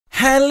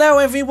Hello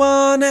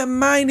everyone,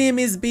 my name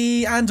is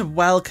B and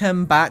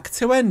welcome back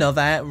to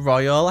another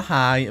Royale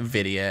High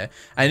video.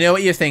 I know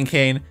what you're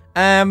thinking,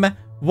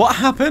 what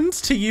happened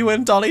to you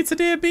and Dolly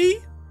today, B?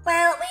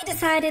 Well, we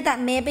decided that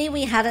maybe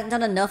we hadn't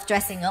done enough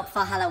dressing up for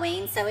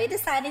Halloween, so we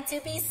decided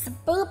to be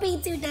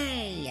spoopy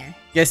today.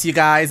 Yes, you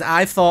guys,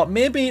 I thought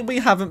maybe we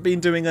haven't been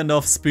doing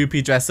enough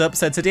spoopy dress up,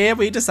 so today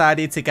we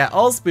decided to get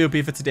all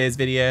spoopy for today's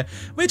video,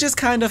 which is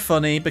kind of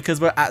funny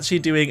because we're actually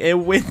doing a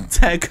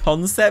winter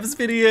concepts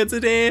video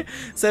today,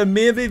 so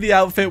maybe the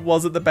outfit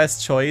wasn't the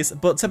best choice,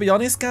 but to be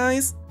honest,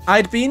 guys,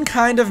 I'd been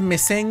kind of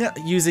missing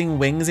using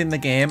wings in the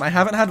game. I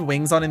haven't had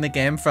wings on in the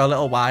game for a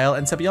little while,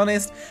 and to be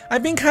honest,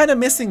 I've been kind of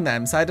missing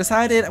them, so I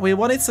decided we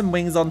wanted some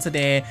wings on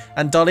today,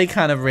 and Dolly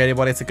kind of really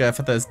wanted to go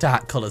for those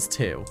dark colours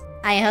too.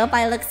 I hope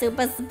I look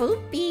super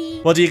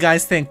spoopy. What do you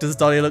guys think? Does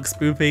Dolly look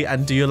spoopy,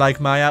 and do you like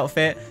my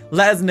outfit?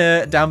 Let us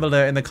know down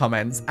below in the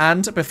comments.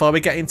 And before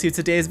we get into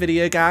today's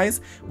video,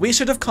 guys, we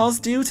should of course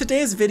do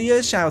today's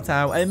video shout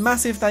out. A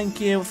massive thank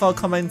you for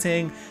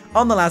commenting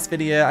on the last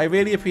video. I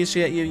really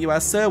appreciate you. You are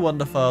so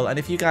wonderful. And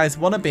if you guys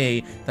want to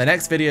be the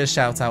next video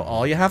shout out,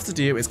 all you have to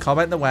do is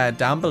comment the word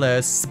down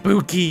below,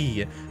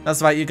 spooky.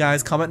 That's right, you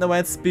guys, comment the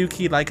word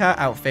spooky like our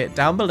outfit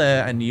down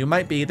below, and you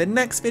might be the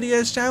next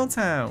video shout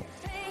out.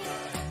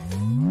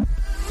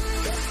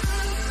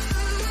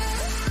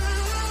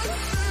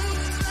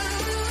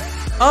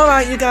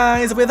 Alright, you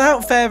guys,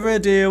 without further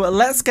ado,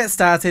 let's get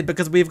started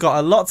because we've got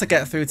a lot to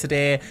get through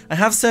today. I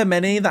have so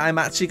many that I'm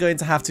actually going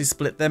to have to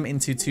split them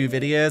into 2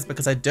 videos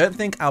because I don't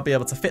think I'll be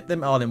able to fit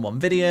them all in one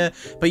video.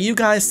 But you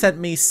guys sent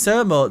me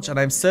so much and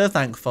I'm so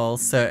thankful,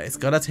 so it's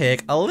gonna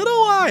take a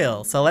little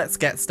while. So let's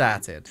get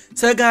started.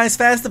 So guys,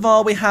 first of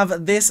all, we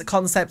have this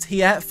concept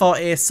here for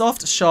a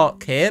soft short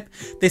cape.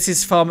 This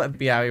is from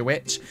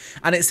BeaPlays,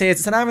 and it says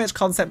it's an average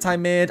concept I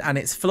made and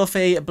it's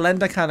fluffy.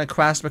 Blender kind of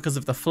crashed because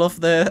of the fluff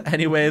there.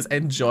 Anyways,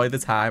 enjoy the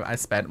time I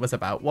spent was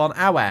about 1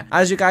 hour.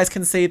 As you guys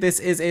can see, this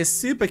is a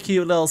super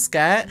cute little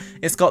skirt.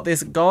 It's got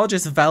this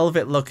gorgeous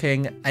velvet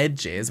looking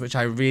edges, which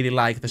I really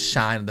like the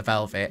shine of the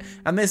velvet,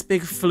 and this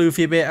big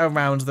floofy bit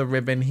around the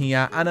ribbon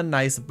here, and a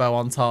nice bow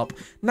on top.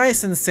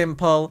 Nice and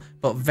simple,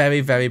 but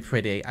very, very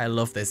pretty. I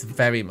love this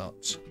very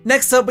much.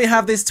 Next up, we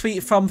have this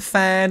tweet from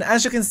Fern.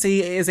 As you can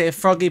see, it is a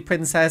Froggy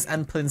Princess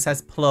and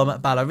Princess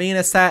Plum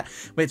ballerina set,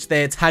 which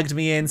they tagged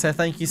me in, so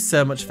thank you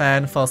so much,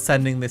 Fern, for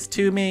sending this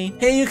to me.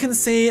 Here you can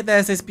see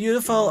there's this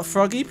beautiful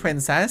Froggy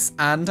Princess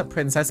and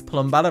Princess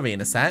Plum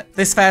ballerina set.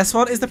 This first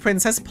one is the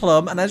Princess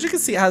Plum, and as you can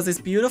see, it has this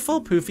beautiful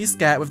poofy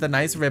skirt with the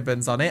nice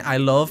ribbons on it. I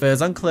love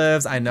birds on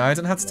clothes. I know I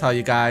don't have to tell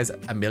you guys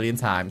a million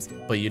times,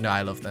 but you know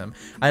I love them.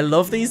 I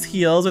love these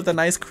heels with the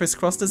nice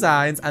crisscross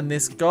designs, and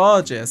this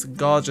gorgeous,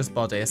 gorgeous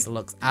bodice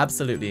looks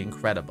absolutely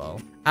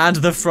incredible. And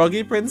the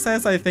Froggy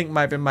Princess I think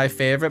might be my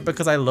favorite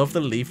because I love the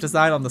leaf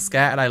design on the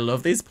skirt, and I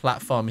love these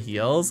platform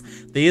heels.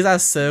 These are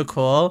so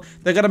cool.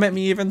 They're gonna make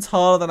me even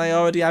taller than I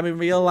already am in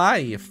real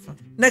life.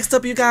 Next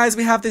up, you guys,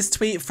 we have this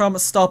tweet from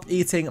Stop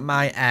Eating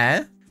My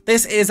Air.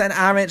 This is an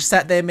RH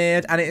set they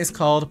made, and it is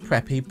called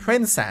Preppy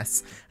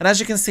Princess. And as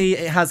you can see,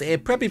 it has a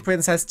Preppy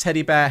Princess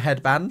teddy bear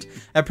headband,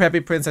 a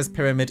Preppy Princess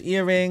pyramid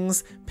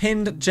earrings,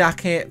 pinned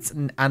jacket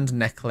and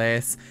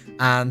necklace,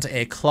 and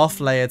a cloth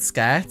layered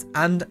skirt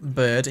and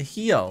bird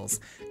heels.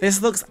 This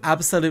looks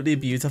absolutely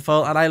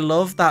beautiful, and I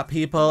love that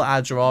people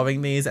are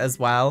drawing these as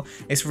well.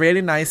 It's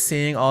really nice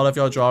seeing all of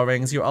your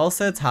drawings. You're all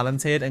so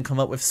talented and come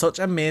up with such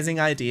amazing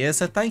ideas,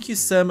 so thank you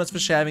so much for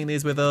sharing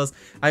these with us.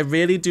 I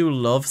really do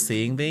love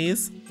seeing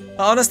these.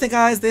 But honestly,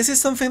 guys, this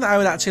is something that I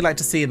would actually like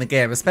to see in the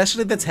game,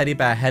 especially the teddy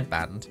bear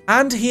headband.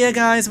 And here,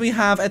 guys, we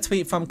have a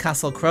tweet from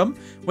Castle Crumb,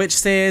 which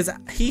says,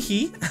 hee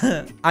hee,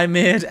 I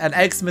made an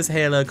Xmas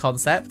Halo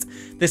concept.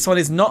 This one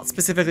is not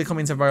specifically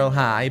coming to Royale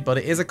High, but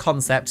it is a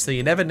concept, so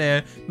you never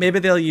know. Maybe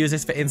they'll use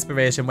this for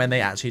inspiration when they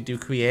actually do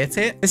create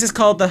it. This is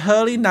called the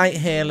Holy Night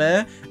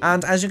Halo,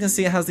 and as you can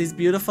see, it has these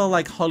beautiful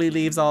like holly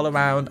leaves all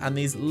around and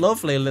these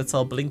lovely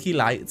little blinky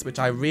lights, which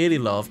I really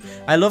love.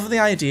 I love the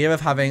idea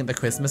of having the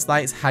Christmas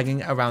lights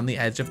hanging around the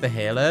edge of the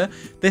halo.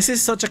 This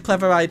is such a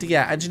clever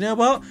idea, and you know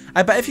what?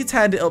 I bet if you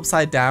turned it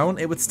upside down,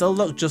 it would still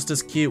look just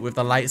as cute with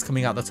the lights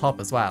coming out the top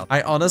as well.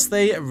 I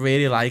honestly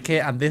really like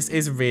it, and this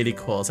is really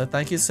cool, so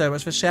thank you so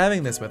much for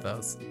sharing this with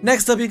us.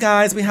 Next up, you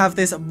guys, we have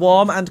this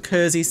warm and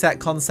cozy set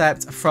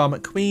concept from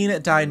Queen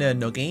Dino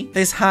Nuggy.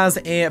 This has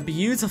a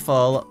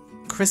beautiful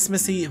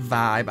Christmassy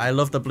vibe. I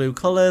love the blue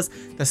colors,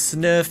 the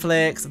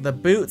snowflakes, the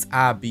boots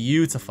are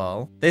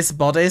beautiful. This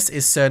bodice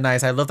is so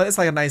nice. I love that it's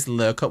like a nice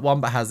low cut one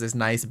but has this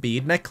nice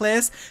bead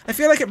necklace. I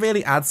feel like it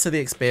really adds to the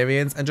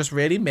experience and just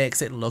really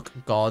makes it look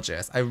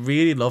gorgeous. I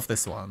really love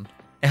this one.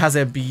 It has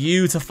a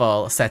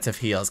beautiful set of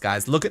heels,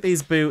 guys. Look at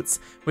these boots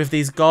with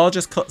these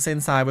gorgeous cuts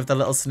inside with the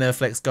little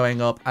snowflakes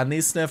going up and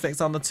these snowflakes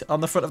on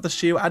the front of the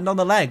shoe and on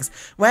the legs.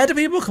 Where do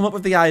people come up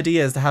with the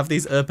ideas to have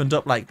these opened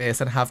up like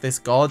this and have this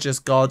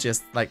gorgeous,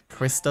 like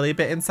crystally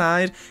bit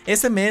inside?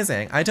 It's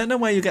amazing. I don't know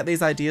where you get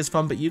these ideas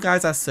from, but you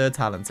guys are so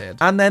talented.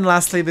 And then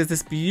lastly, there's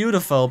this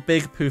beautiful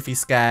big poofy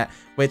skirt,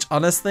 which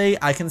honestly,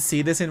 I can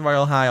see this in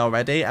Royale High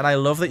already, and I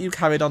love that you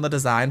carried on the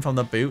design from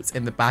the boots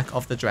in the back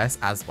of the dress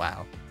as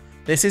well.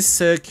 This is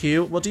so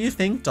cute. What do you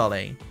think,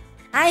 Dolly?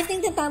 I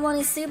think that one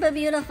is super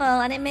beautiful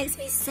and it makes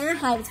me so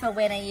hyped for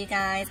winter, you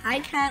guys. I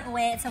can't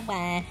wait to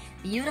wear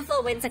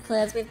beautiful winter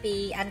clothes with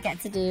Bee and get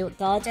to do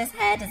gorgeous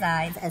hair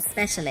designs,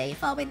 especially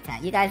for winter.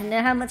 You guys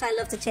know how much I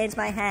love to change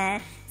my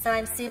hair, so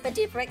I'm super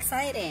duper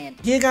excited.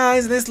 Here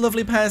guys, this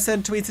lovely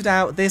person tweeted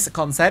out this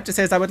concept. It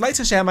says, I would like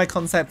to share my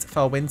concept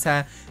for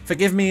winter.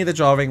 Forgive me, the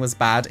drawing was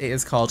bad. It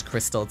is called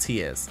Crystal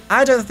Tears.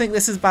 I don't think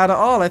this is bad at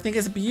all. I think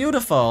it's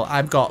beautiful.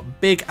 I've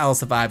got big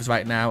Elsa vibes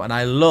right now and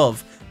I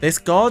love this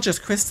gorgeous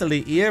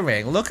crystally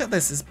earring. Look at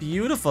this, it's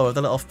beautiful with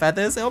the little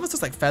feathers. It almost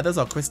looks like feathers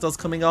or crystals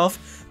coming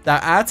off. There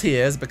are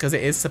tears because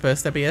it is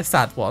supposed to be a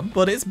sad one,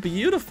 but it's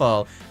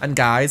beautiful. And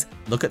guys,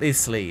 look at these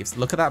sleeves.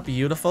 Look at that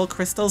beautiful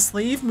crystal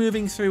sleeve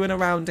moving through and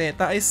around it.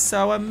 That is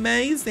so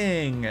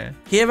amazing.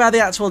 Here are the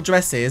actual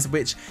dresses,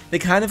 which they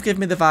kind of give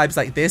me the vibes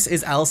like this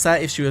is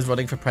Elsa if she was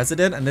running for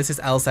president, and this is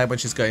Elsa when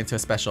she's going to a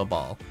special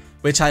ball,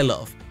 which I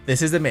love.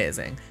 This is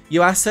amazing.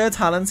 You are so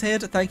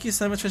talented. Thank you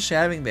so much for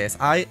sharing this.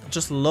 I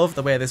just love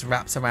the way this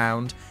wraps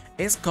around.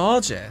 It's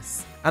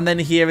gorgeous. And then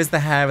here is the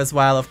hair as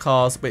well, of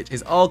course, which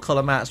is all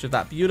colour matched with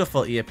that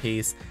beautiful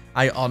earpiece.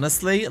 I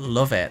honestly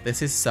love it.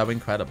 This is so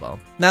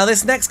incredible. Now,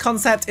 this next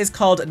concept is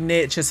called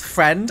Nature's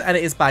Friend, and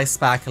it is by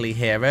Sparkly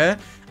Hero.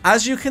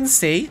 As you can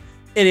see,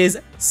 it is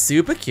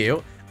super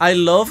cute. I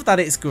love that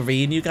it's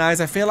green, you guys.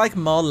 I feel like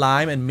more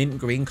lime and mint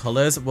green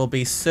colours will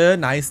be so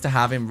nice to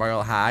have in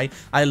Royale High.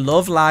 I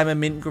love lime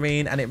and mint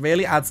green and it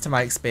really adds to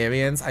my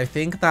experience. I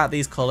think that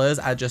these colours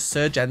are just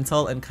so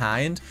gentle and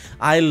kind.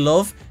 I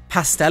love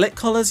pastelic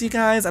colours, you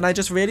guys, and I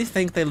just really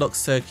think they look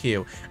so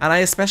cute. And I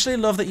especially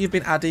love that you've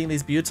been adding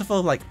these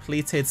beautiful like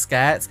pleated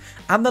skirts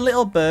and the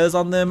little bows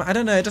on them. I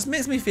don't know, it just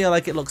makes me feel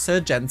like it looks so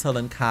gentle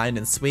and kind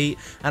and sweet,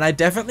 and I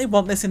definitely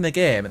want this in the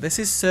game. This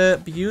is so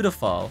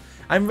beautiful.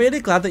 I'm really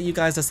glad that you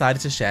guys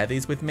decided to share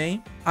these with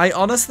me. I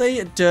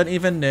honestly don't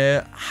even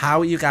know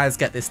how you guys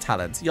get this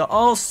talent. You're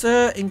all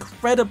so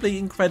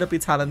incredibly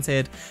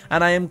talented,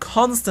 and I am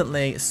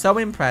constantly so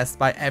impressed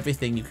by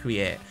everything you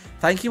create.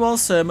 Thank you all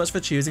so much for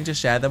choosing to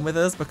share them with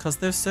us because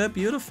they're so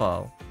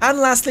beautiful. And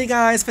lastly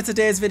guys, for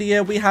today's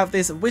video we have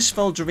this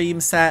Wishful Dream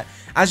set.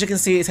 As you can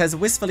see, it says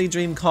Wistfully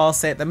Dream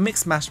corset, the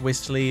Mix Mash Wish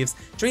sleeves,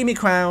 Dreamy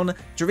crown,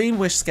 Dream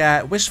Wish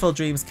skirt, Wishful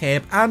Dreams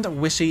cape, and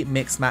Wishy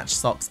Mix Match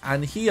socks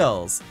and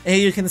heels. Here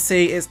you can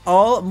see it's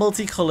all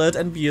multicolored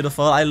and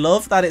beautiful. I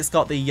love that it's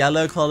got the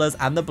yellow colors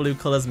and the blue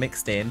colors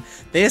mixed in.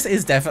 This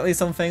is definitely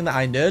something that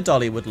I know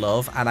Dolly would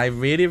love, and I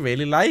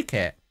really like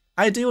it.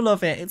 I do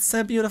love it. It's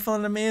so beautiful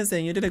and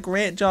amazing. You did a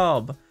great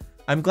job.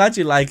 I'm glad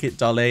you like it,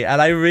 Dolly,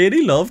 and I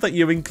really love that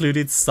you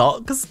included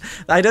socks.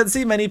 I don't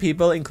see many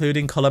people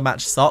including colour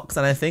matched socks,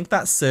 and I think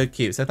that's so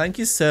cute. So thank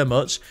you so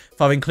much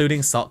for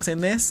including socks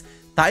in this.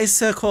 That is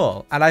so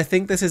cool, and I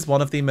think this is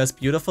one of the most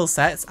beautiful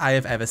sets I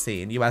have ever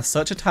seen. You are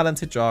such a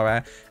talented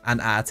drawer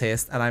and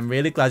artist, and I'm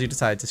really glad you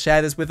decided to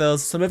share this with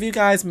us. Some of you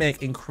guys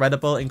make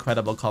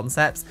incredible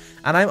concepts,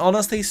 and I'm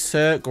honestly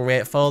so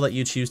grateful that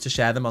you choose to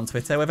share them on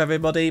Twitter with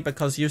everybody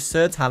because you're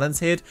so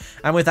talented,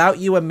 and without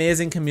you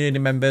amazing community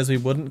members, we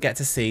wouldn't get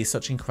to see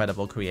such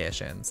incredible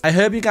creations. I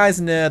hope you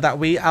guys know that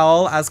we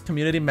all as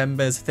community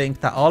members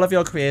think that all of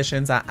your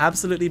creations are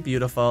absolutely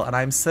beautiful, and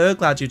I'm so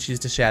glad you choose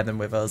to share them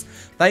with us.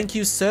 Thank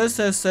you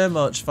so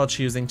much for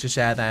choosing to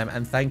share them,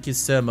 and thank you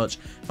so much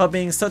for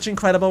being such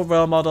incredible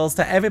role models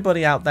to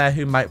everybody out there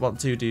who might want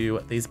to do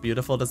these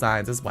beautiful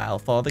designs as well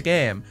for the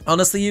game.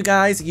 Honestly, you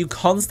guys, you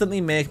constantly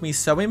make me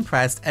so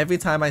impressed every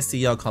time I see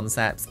your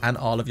concepts and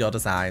all of your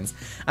designs,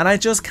 and I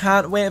just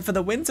can't wait for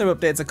the winter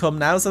update to come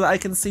now so that I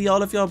can see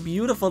all of your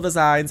beautiful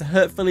designs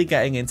hopefully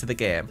getting into the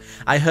game.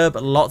 I hope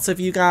lots of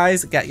you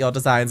guys get your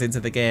designs into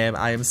the game.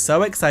 I am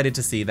so excited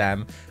to see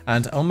them,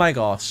 and oh my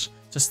gosh,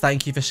 just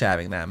thank you for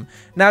sharing them.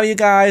 Now you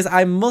guys,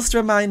 I must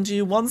remind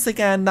you once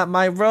again that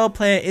my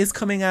roleplay is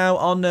coming out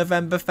on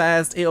November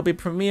 1st. It'll be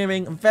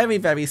premiering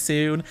very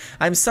soon.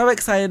 I'm so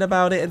excited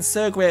about it and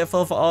so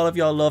grateful for all of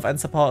your love and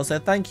support, so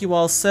thank you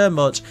all so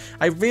much.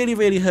 I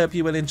really hope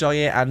you will enjoy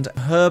it and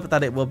hope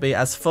that it will be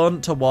as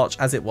fun to watch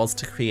as it was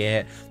to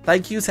create.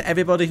 Thank you to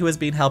everybody who has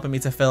been helping me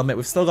to film it.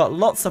 We've still got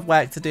lots of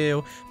work to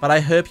do, but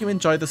I hope you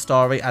enjoy the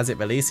story as it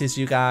releases,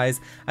 you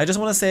guys. I just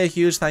want to say a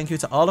huge thank you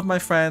to all of my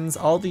friends,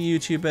 all the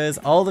YouTubers,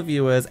 all the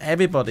viewers,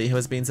 everybody who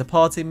has been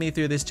supporting me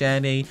through this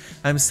journey.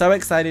 I'm so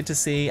excited to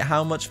see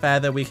how much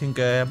further we can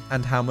go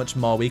and how much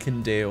more we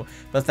can do.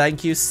 But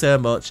thank you so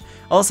much.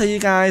 Also, you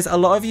guys, a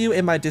lot of you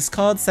in my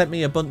Discord sent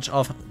me a bunch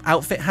of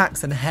outfit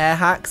hacks and hair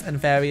hacks and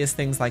various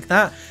things like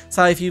that.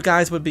 So if you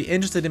guys would be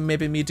interested in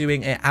maybe me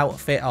doing an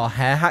outfit or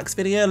hair hacks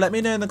video, let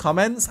me know in the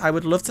comments. I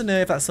would love to know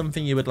if that's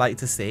something you would like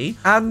to see.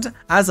 And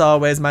as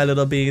always, my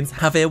little beans,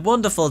 have a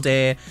wonderful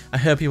day. I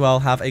hope you all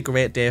have a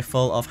great day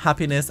full of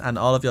happiness and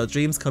all of your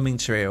dreams coming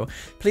true.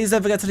 Please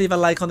don't forget to leave a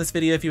like on this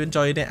video if you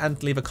enjoyed it,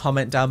 and leave a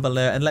comment down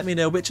below and let me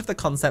know which of the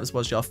concepts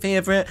was your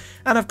favorite.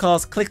 And of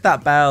course, click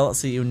that bell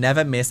so you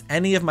never miss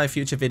any of my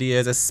future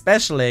videos,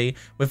 especially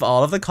with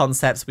all of the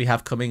concepts we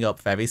have coming up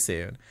very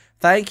soon.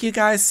 Thank you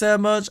guys so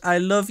much. I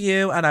love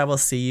you, and I will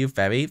see you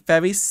very,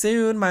 very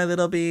soon, my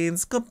little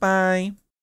beans. Goodbye.